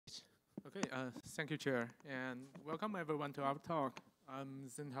Okay, thank you, Chair, and welcome everyone to our talk. I'm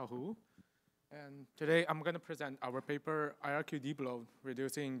Zhenghao, and today I'm going to present our paper, IRQDebloat,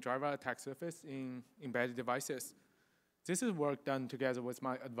 Reducing Driver Attack Surface in Embedded Devices. This is work done together with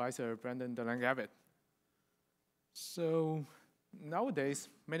my advisor, Dolan-Gavitt. So nowadays,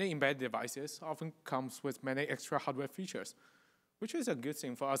 many embedded devices often comes with many extra hardware features, which is a good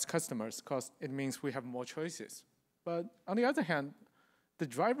thing for us customers because it means we have more choices. But on the other hand, the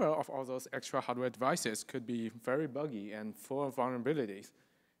driver of all those extra hardware devices could be very buggy and full of vulnerabilities,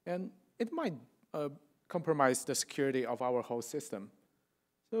 and it might compromise the security of our whole system.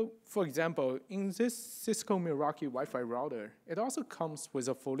 So, for example, in this Cisco Meraki Wi-Fi router, it also comes with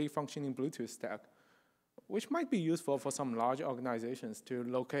a fully functioning Bluetooth stack, which might be useful for some large organizations to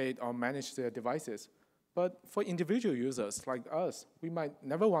locate or manage their devices. But for individual users like us, we might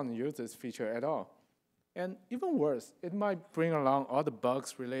never want to use this feature at all. And even worse, it might bring along all the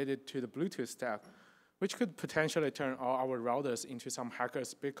bugs related to the Bluetooth stack, which could potentially turn all our routers into some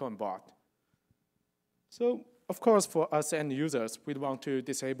hacker's Bitcoin bot. So, of course, for us end users, we'd want to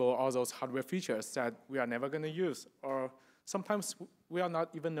disable all those hardware features that we are never going to use, or sometimes we are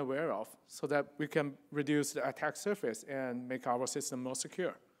not even aware of, so that we can reduce the attack surface and make our system more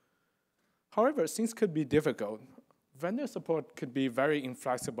secure. However, things could be difficult. Vendor support could be very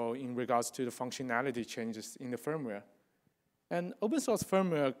inflexible in regards to the functionality changes in the firmware. And open source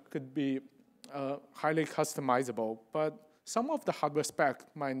firmware could be highly customizable, but some of the hardware spec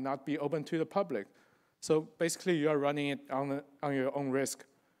might not be open to the public. So basically, you are running it on your own risk.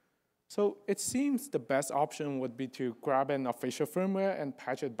 So it seems the best option would be to grab an official firmware and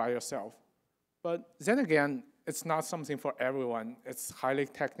patch it by yourself. But then again, it's not something for everyone. It's highly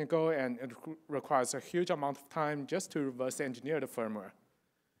technical, and it requires a huge amount of time just to reverse engineer the firmware.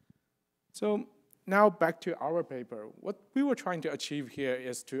 So now back to our paper. What we were trying to achieve here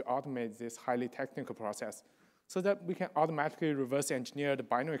is to automate this highly technical process so that we can automatically reverse engineer the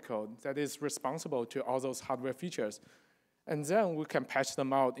binary code that is responsible to all those hardware features. And then we can patch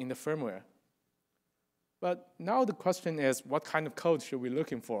them out in the firmware. But now the question is, what kind of code should we be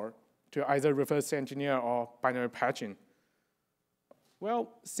looking for to either reverse engineer or binary patching? Well,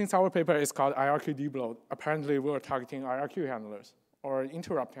 since our paper is called IRQDebloat, apparently we are targeting IRQ handlers or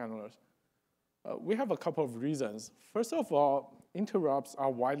interrupt handlers. We have a couple of reasons. First of all, interrupts are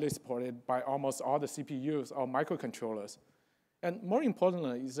widely supported by almost all the CPUs or microcontrollers. And more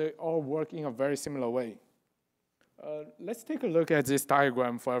importantly, they all work in a very similar way. Let's take a look at this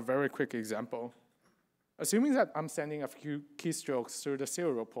diagram for a very quick example. Assuming that I'm sending a few keystrokes through the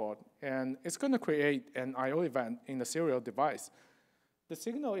serial port, and it's going to create an I/O event in the serial device, the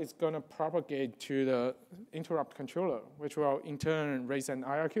signal is going to propagate to the interrupt controller, which will in turn raise an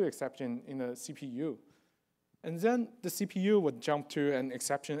IRQ exception in the CPU. And then the CPU would jump to an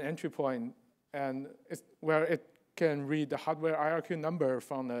exception entry point, and where it can read the hardware IRQ number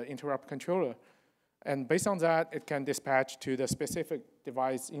from the interrupt controller. And based on that, it can dispatch to the specific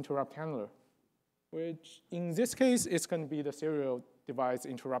device interrupt handler, which in this case is going to be the serial device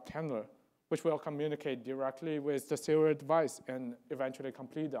interrupt handler, which will communicate directly with the serial device and eventually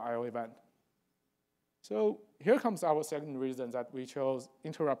complete the I/O event. So here comes our second reason that we chose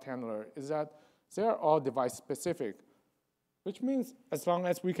interrupt handler, is that they are all device specific, which means as long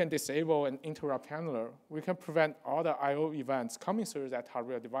as we can disable an interrupt handler, we can prevent all the I/O events coming through that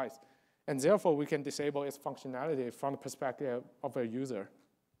hardware device. And therefore, we can disable its functionality from the perspective of a user.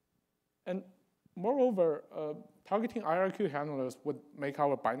 And moreover, targeting IRQ handlers would make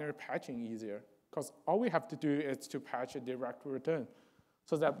our binary patching easier, because all we have to do is to patch a direct return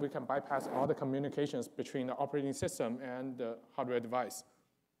so that we can bypass all the communications between the operating system and the hardware device.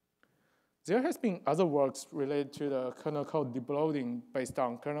 There has been other works related to the kernel code debloating based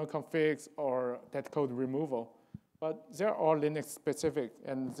on kernel configs or that code removal, but they're all Linux specific,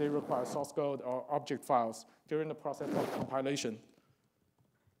 and they require source code or object files during the process of compilation.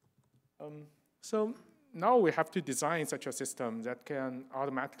 So now we have to design such a system that can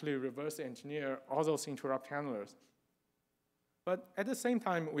automatically reverse engineer all those interrupt handlers. But at the same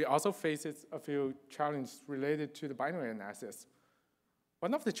time, we also face a few challenges related to the binary analysis.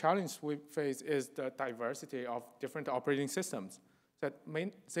 One of the challenges we face is the diversity of different operating systems, that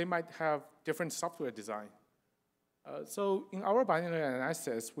they might have different software design. So in our binary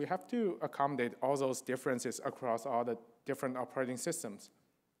analysis, we have to accommodate all those differences across all the different operating systems.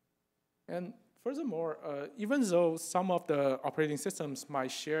 And furthermore, even though some of the operating systems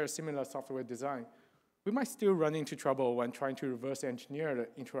might share similar software design, we might still run into trouble when trying to reverse engineer the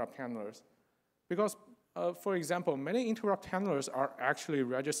interrupt handlers. Because, for example, many interrupt handlers are actually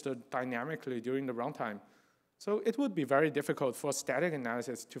registered dynamically during the runtime. So it would be very difficult for static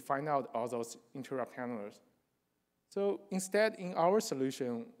analysis to find out all those interrupt handlers. So instead, in our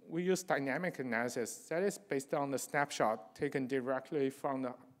solution, we use dynamic analysis that is based on the snapshot taken directly from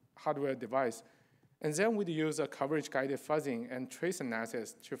the hardware device. And then we'd use a coverage-guided fuzzing and trace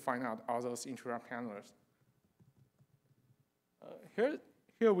analysis to find out all those interrupt handlers.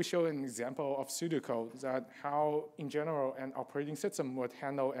 Here we show an example of pseudocode that how, in general, an operating system would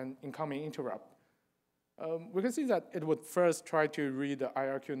handle an incoming interrupt. We can see that it would first try to read the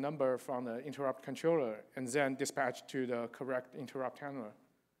IRQ number from the interrupt controller and then dispatch to the correct interrupt handler.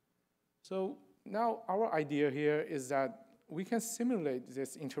 So now our idea here is that we can simulate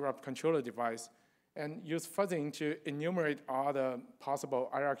this interrupt controller device and use fuzzing to enumerate all the possible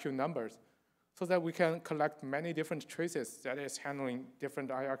IRQ numbers so that we can collect many different traces that is handling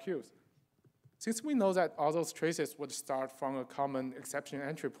different IRQs. Since we know that all those traces would start from a common exception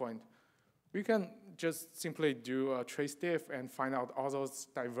entry point, we can just simply do a trace diff and find out all those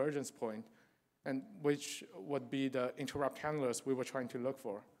divergence points, and which would be the interrupt handlers we were trying to look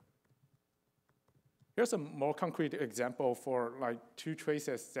for. Here's a more concrete example for like two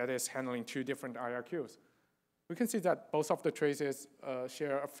traces that is handling two different IRQs. We can see that both of the traces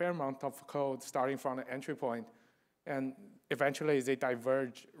share a fair amount of code starting from the entry point, and eventually they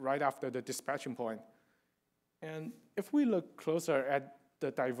diverge right after the dispatching point. And if we look closer at the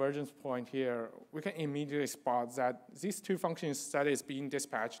divergence point here, we can immediately spot that these two functions that is being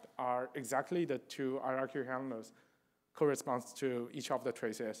dispatched are exactly the two IRQ handlers corresponds to each of the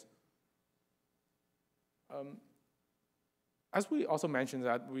traces. As we also mentioned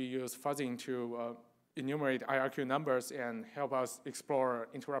that we use fuzzing to enumerate IRQ numbers and help us explore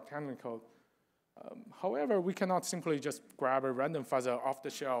interrupt handling code. However, we cannot simply just grab a random fuzzer off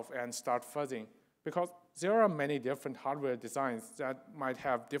the shelf and start fuzzing, because there are many different hardware designs that might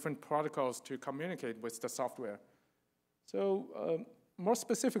have different protocols to communicate with the software. So more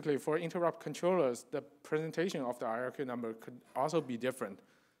specifically for interrupt controllers, the presentation of the IRQ number could also be different.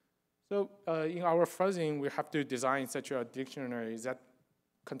 So in our fuzzing, we have to design such a dictionary that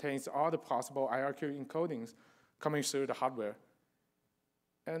contains all the possible IRQ encodings coming through the hardware.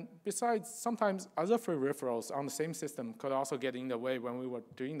 And besides, sometimes other peripherals on the same system could also get in the way when we were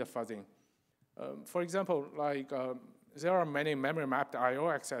doing the fuzzing. For example, there are many memory mapped I/O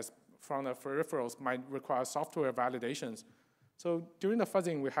access from the peripherals might require software validations. So during the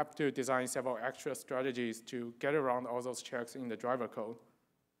fuzzing, we have to design several extra strategies to get around all those checks in the driver code.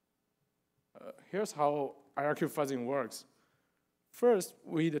 Here's how IRQ fuzzing works. First,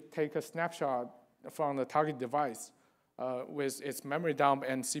 we take a snapshot from the target device with its memory dump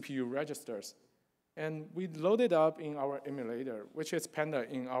and CPU registers. And we load it up in our emulator, which is Panda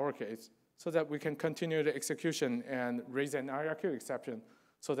in our case, so that we can continue the execution and raise an IRQ exception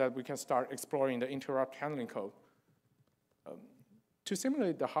so that we can start exploring the interrupt handling code. To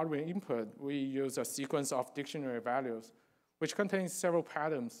simulate the hardware input, we use a sequence of dictionary values, which contains several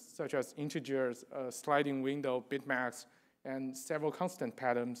patterns, such as integers, sliding window, bitmax, and several constant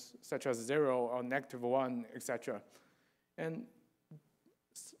patterns, such as 0 or -1, etc. And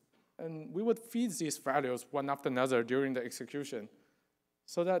we would feed these values one after another during the execution,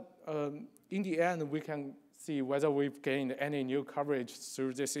 so that in the end, we can see whether we've gained any new coverage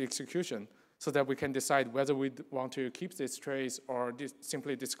through this execution, so that we can decide whether we want to keep this trace or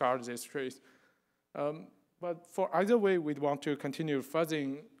simply discard this trace. But for either way, we'd want to continue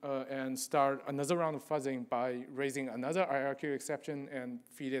fuzzing and start another round of fuzzing by raising another IRQ exception and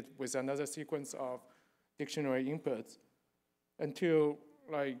feed it with another sequence of dictionary inputs until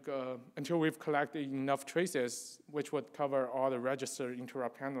we've collected enough traces which would cover all the registered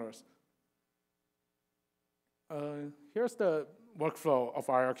interrupt handlers. Here's the workflow of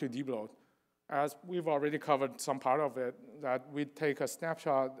IRQDebloat. As we've already covered some part of it, that we take a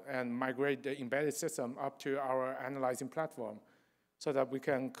snapshot and migrate the embedded system up to our analyzing platform so that we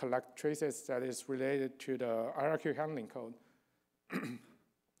can collect traces that is related to the IRQ handling code.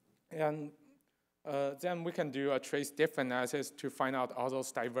 And then we can do a trace diff analysis to find out all those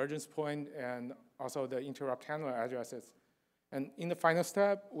divergence points and also the interrupt handler addresses. And in the final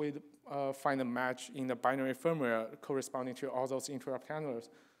step, we find a match in the binary firmware corresponding to all those interrupt handlers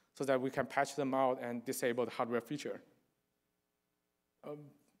so that we can patch them out and disable the hardware feature.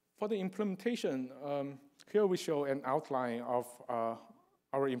 For the implementation, here we show an outline of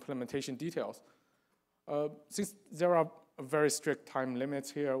our implementation details. Since there are very strict time limits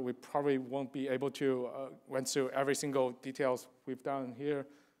here, we probably won't be able to went through every single details we've done here.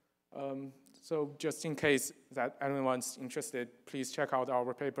 So just in case that anyone's interested, please check out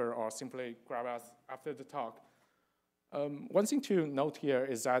our paper or simply grab us after the talk. One thing to note here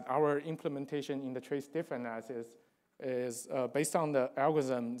is that our implementation in the trace diff analysis is based on the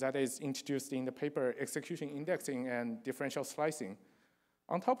algorithm that is introduced in the paper execution indexing and differential slicing.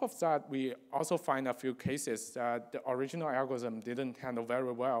 On top of that, we also find a few cases that the original algorithm didn't handle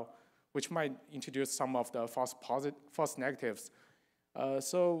very well, which might introduce some of the false negatives.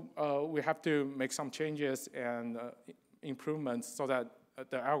 So we have to make some changes and improvements so that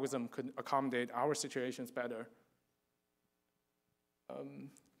the algorithm could accommodate our situations better.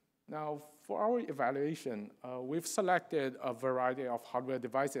 Now, for our evaluation, we've selected a variety of hardware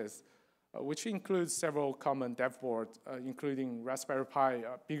devices, which includes several common dev boards, including Raspberry Pi,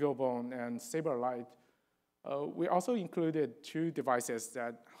 BeagleBone, and Saberlight. We also included 2 devices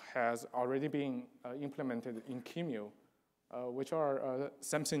that has already been implemented in QEMU, which are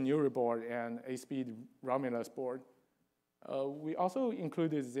Samsung Nuri board and ASPEED Romulus board. We also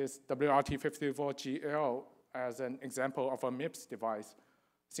included this WRT54GL as an example of a MIPS device,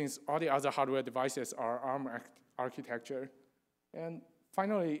 since all the other hardware devices are ARM architecture. And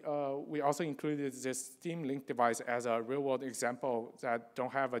finally, we also included this Steam Link device as a real-world example that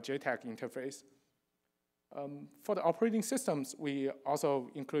don't have a JTAG interface. For the operating systems, we also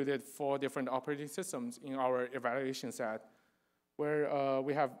included 4 different operating systems in our evaluation set, where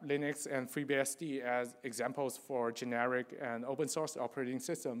we have Linux and FreeBSD as examples for generic and open source operating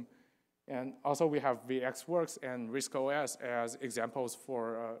system. And also we have VxWorks and RISC-OS as examples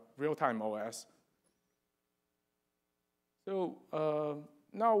for real-time OS. So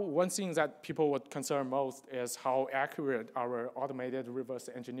now one thing that people would concern most is how accurate our automated reverse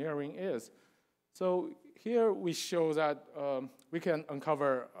engineering is. So here we show that we can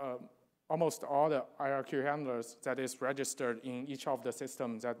uncover almost all the IRQ handlers that is registered in each of the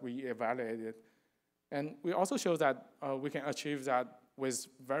systems that we evaluated. And we also show that we can achieve that with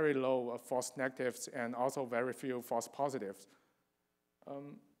very low false negatives and also very few false positives.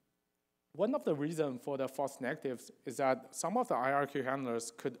 One of the reasons for the false negatives is that some of the IRQ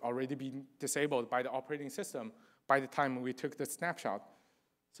handlers could already be disabled by the operating system by the time we took the snapshot.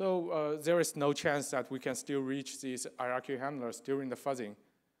 So there is no chance that we can still reach these IRQ handlers during the fuzzing.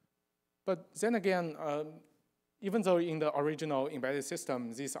 But then again, even though in the original embedded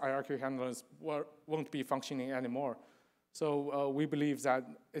system, these IRQ handlers won't be functioning anymore. So we believe that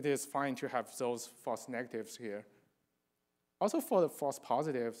it is fine to have those false negatives here. Also for the false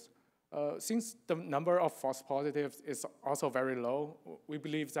positives, since the number of false positives is also very low, we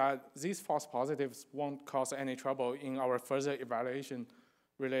believe that these false positives won't cause any trouble in our further evaluation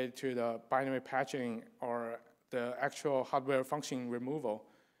related to the binary patching or the actual hardware function removal.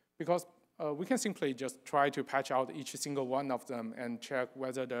 Because we can simply just try to patch out each single one of them and check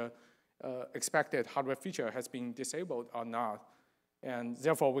whether the expected hardware feature has been disabled or not. And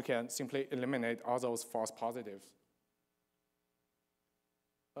therefore, we can simply eliminate all those false positives.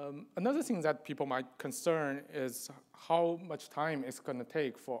 Another thing that people might concern is how much time it's going to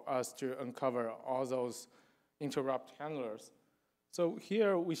take for us to uncover all those interrupt handlers. So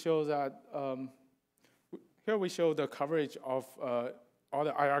here we show that the coverage of all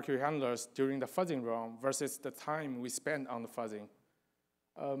the IRQ handlers during the fuzzing round versus the time we spend on the fuzzing.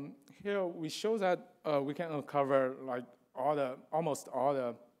 Here we show that we can uncover like almost all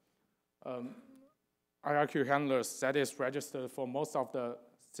the IRQ handlers that is registered for most of the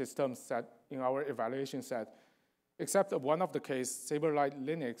systems set in our evaluation set, except one of the case, Saberlight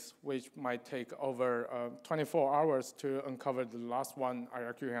Linux, which might take over 24 hours to uncover the last one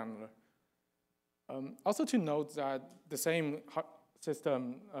IRQ handler. Also to note that the same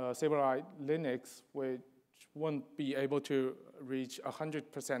system, Saberlight Linux, which won't be able to reach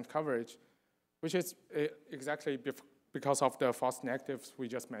 100% coverage, which is exactly because of the false negatives we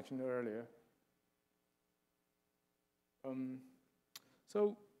just mentioned earlier.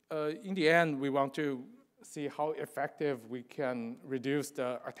 So in the end, we want to see how effective we can reduce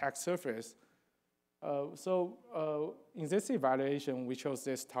the attack surface. So in this evaluation, we chose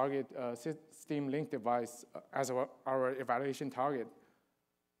this target Steam Link device as our evaluation target,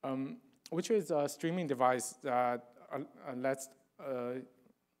 which is a streaming device that lets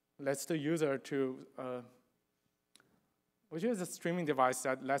the user to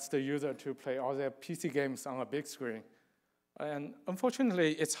play all their PC games on a big screen. And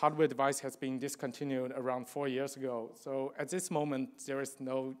unfortunately, its hardware device has been discontinued around 4 years ago. So at this moment, there is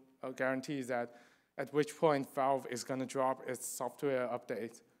no guarantee that at which point Valve is going to drop its software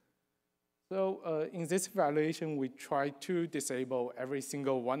update. So in this evaluation, we try to disable every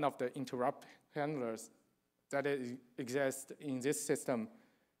single one of the interrupt handlers that exist in this system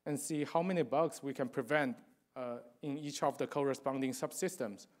and see how many bugs we can prevent in each of the corresponding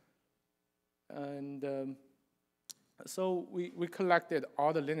subsystems. And So we collected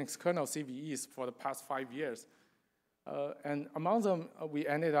all the Linux kernel CVEs for the past 5 years. And among them, we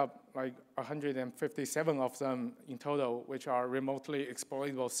ended up like 157 of them in total, which are remotely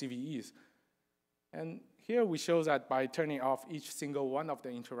exploitable CVEs. And here we show that by turning off each single one of the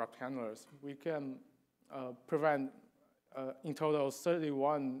interrupt handlers, we can prevent in total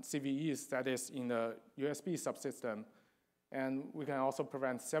 31 CVEs that is in the USB subsystem. And we can also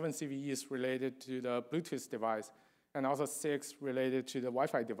prevent 7 CVEs related to the Bluetooth device, and also 6 related to the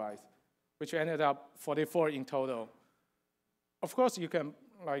Wi-Fi device, which ended up 44 in total. Of course, you can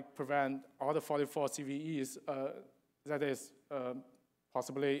like prevent all the 44 CVEs that is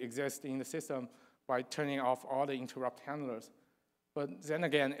possibly exist in the system by turning off all the interrupt handlers. But then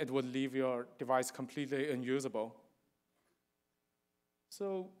again, it would leave your device completely unusable.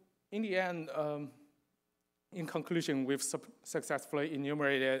 So in the end, in conclusion, we've successfully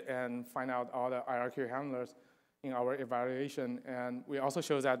enumerated and find out all the IRQ handlers in our evaluation. And we also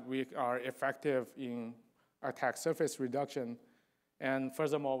show that we are effective in attack surface reduction. And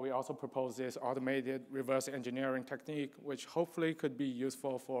furthermore, we also propose this automated reverse engineering technique, which hopefully could be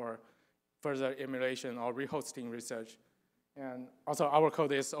useful for further emulation or rehosting research. And also, our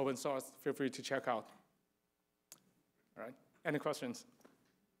code is open source. Feel free to check out. All right, any questions?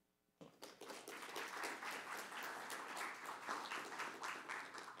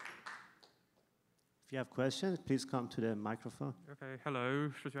 If you have questions, please come to the microphone. Okay, hello,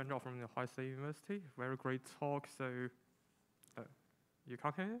 Zhenghao from the Ohio State University. Very great talk. So, you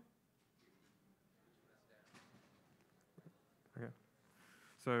can't hear it? Okay.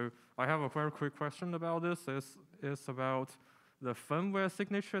 So I have a very quick question about this. It's about the firmware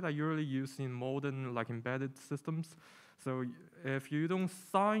signature that you usually use in modern like embedded systems. So if you don't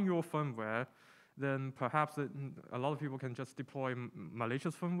sign your firmware, then perhaps a lot of people can just deploy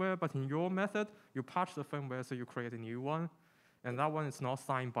malicious firmware, but in your method, you patch the firmware so you create a new one, and that one is not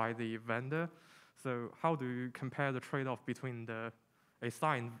signed by the vendor. So how do you compare the trade-off between a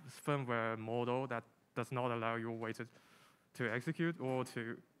signed firmware model that does not allow your way to execute, or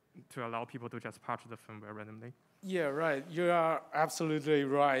to allow people to just patch the firmware randomly? Yeah, right. You are absolutely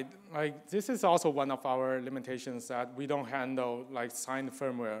right. Like, this is also one of our limitations, that we don't handle like signed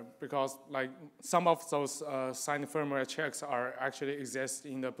firmware, because like some of those signed firmware checks are actually exist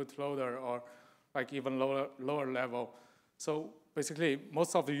in the bootloader or like even lower level. So basically,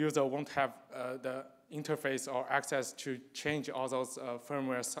 most of the user won't have the interface or access to change all those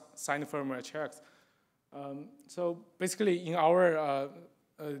signed firmware checks. So basically, in our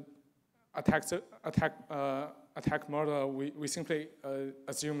attack model, we simply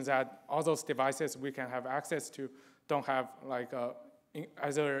assume that all those devices we can have access to don't have like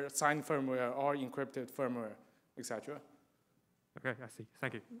either signed firmware or encrypted firmware, etc. Okay, I see.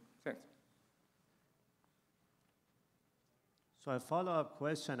 Thank you. Thanks. So a follow-up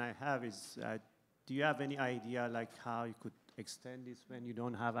question I have is, do you have any idea like how you could extend this when you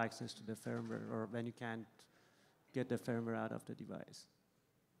don't have access to the firmware, or when you can't get the firmware out of the device?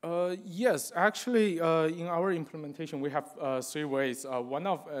 Yes, actually, in our implementation, we have 3 ways. One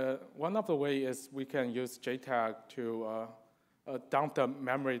of the ways is we can use JTAG to dump the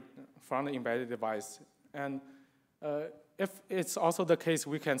memory from the embedded device. And if it's also the case,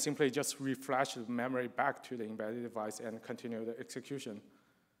 we can simply just reflash the memory back to the embedded device and continue the execution.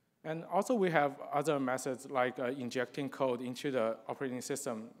 And also, we have other methods like injecting code into the operating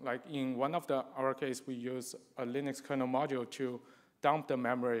system. Like in one of our case, we use a Linux kernel module to dump the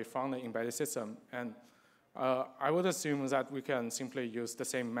memory from the embedded system. And I would assume that we can simply use the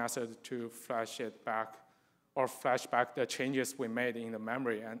same method to flash it back, or flash back the changes we made in the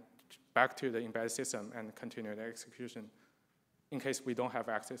memory and back to the embedded system and continue the execution in case we don't have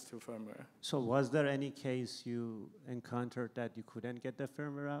access to firmware. So was there any case you encountered that you couldn't get the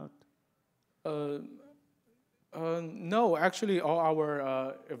firmware out? No, actually, all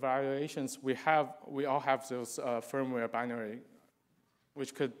our evaluations, we all have those firmware binary,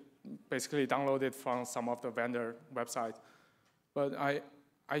 which could basically download it from some of the vendor websites. But I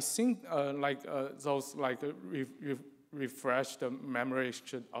think those refresh the memory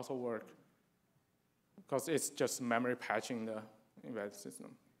should also work, because it's just memory patching the embedded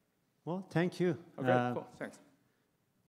system. Well, thank you. Okay, cool, thanks.